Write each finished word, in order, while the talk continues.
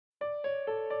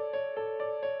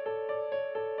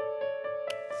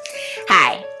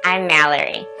Hi, I'm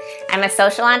Mallory. I'm a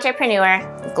social entrepreneur,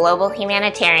 global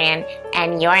humanitarian,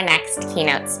 and your next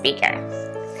keynote speaker.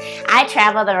 I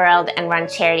travel the world and run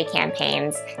charity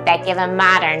campaigns that give a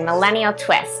modern millennial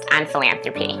twist on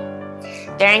philanthropy.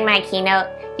 During my keynote,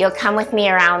 you'll come with me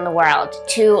around the world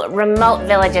to remote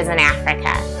villages in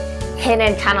Africa,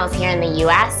 hidden tunnels here in the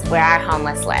US where our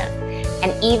homeless live,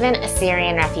 and even a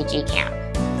Syrian refugee camp.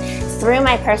 Through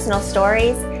my personal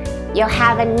stories, you'll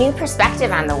have a new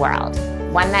perspective on the world,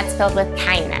 one that's filled with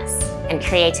kindness and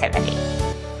creativity.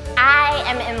 I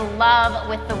am in love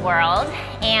with the world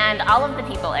and all of the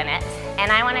people in it,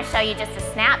 and I want to show you just a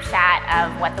snapshot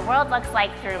of what the world looks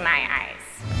like through my eyes.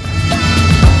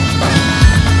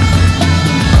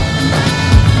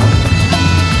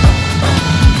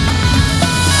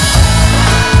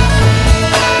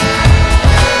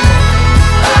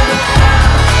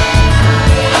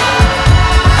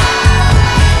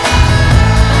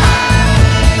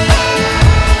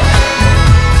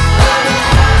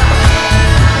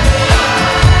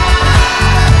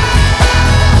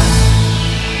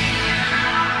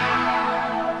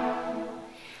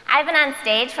 I've been on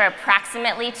stage for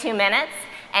approximately 2 minutes,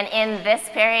 and in this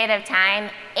period of time,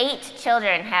 8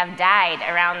 children have died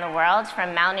around the world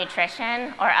from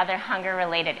malnutrition or other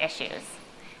hunger-related issues.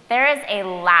 There is a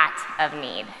lot of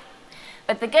need.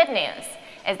 But the good news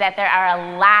is that there are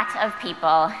a lot of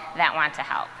people that want to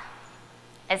help,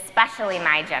 especially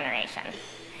my generation.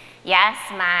 Yes,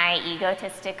 my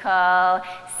egotistical,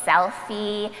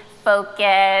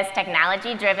 selfie-focused,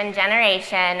 technology-driven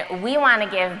generation, we want to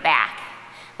give back.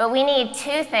 But we need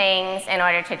 2 things in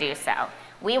order to do so.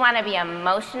 We want to be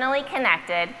emotionally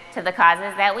connected to the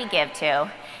causes that we give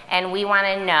to, and we want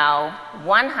to know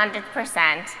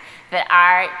 100% that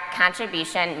our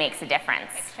contribution makes a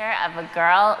difference. Picture of a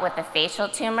girl with a facial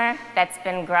tumor that's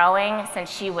been growing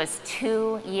since she was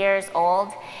 2 years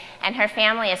old, and her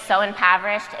family is so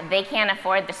impoverished they can't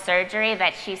afford the surgery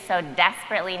that she so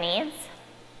desperately needs.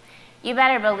 You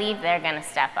better believe they're going to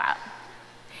step up.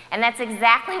 And that's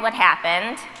exactly what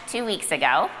happened 2 weeks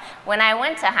ago when I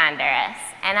went to Honduras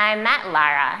and I met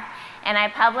Lara, and I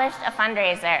published a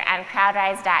fundraiser on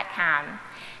CrowdRise.com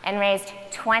and raised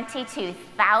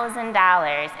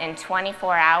 $22,000 in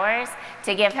 24 hours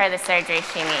to give her the surgery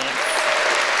she needs.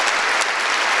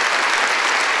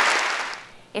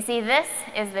 You see, this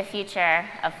is the future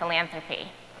of philanthropy.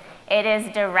 It is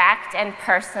direct and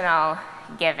personal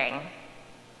giving.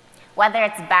 Whether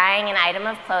it's buying an item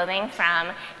of clothing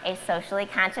from a socially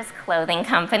conscious clothing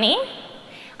company,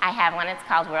 I have one, it's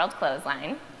called World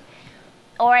Clothesline,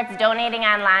 or it's donating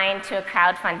online to a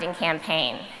crowdfunding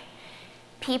campaign.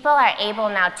 People are able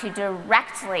now to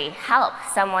directly help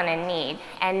someone in need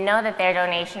and know that their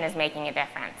donation is making a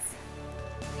difference.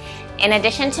 In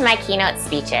addition to my keynote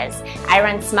speeches, I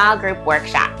run small group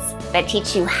workshops that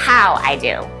teach you how I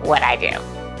do what I do.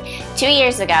 2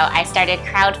 years ago, I started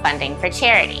crowdfunding for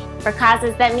charity, for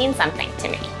causes that mean something to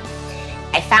me.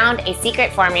 I found a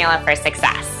secret formula for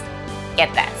success.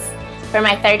 Get this. For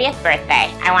my 30th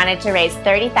birthday, I wanted to raise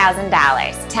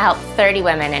 $30,000 to help 30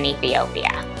 women in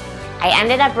Ethiopia. I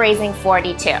ended up raising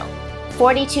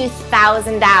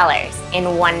 $42,000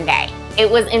 in 1 day. It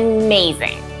was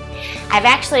amazing. I've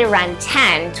actually run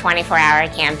 10 24-hour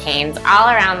campaigns all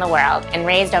around the world and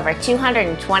raised over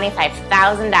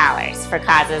 $225,000 for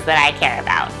causes that I care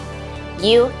about.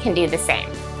 You can do the same.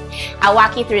 I'll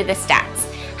walk you through the steps: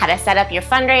 how to set up your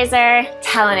fundraiser,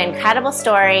 tell an incredible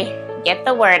story, get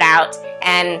the word out,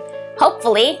 and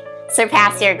hopefully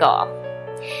surpass your goal.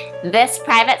 This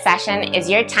private session is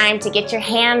your time to get your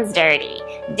hands dirty,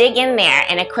 dig in there,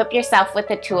 and equip yourself with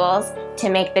the tools to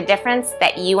make the difference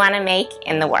that you want to make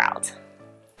in the world.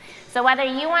 So whether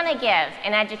you want to give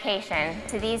an education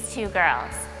to these 2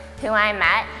 girls who I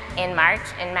met in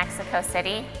March in Mexico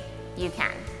City, you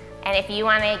can. And if you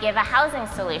want to give a housing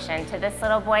solution to this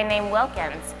little boy named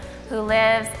Wilkins who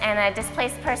lives in a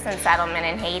displaced person settlement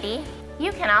in Haiti,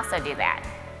 you can also do that.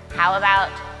 How about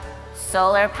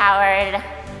solar-powered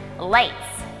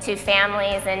lights to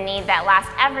families in need that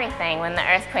lost everything when the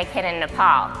earthquake hit in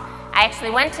Nepal? I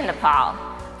actually went to Nepal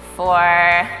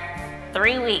for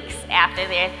 3 weeks after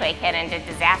the earthquake hit and did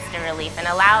disaster relief and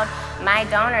allowed my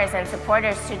donors and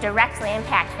supporters to directly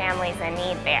impact families in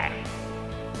need there.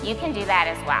 You can do that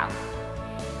as well.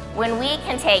 When we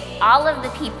can take all of the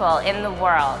people in the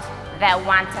world that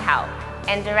want to help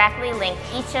and directly link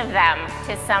each of them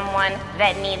to someone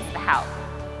that needs the help,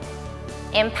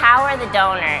 empower the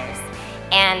donors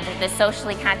and the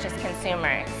socially conscious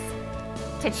consumers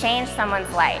to change someone's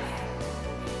life,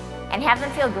 and have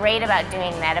them feel great about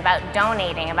doing that, about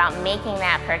donating, about making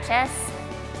that purchase,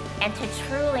 and to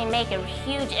truly make a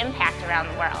huge impact around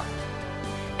the world.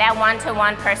 that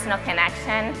one-to-one personal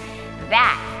connection,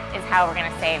 that is how we're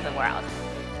gonna save the world.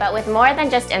 But with more than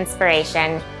just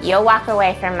inspiration, you'll walk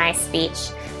away from my speech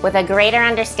with a greater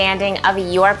understanding of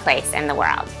your place in the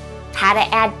world, how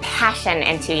to add passion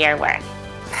into your work,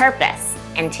 purpose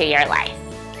into your life.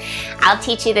 I'll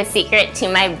teach you the secret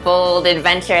to my bold,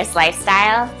 adventurous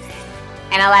lifestyle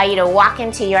and allow you to walk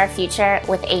into your future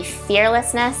with a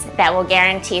fearlessness that will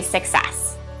guarantee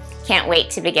success. Can't wait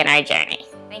to begin our journey.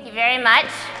 Thank you very much.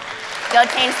 Go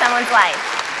change someone's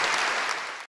life.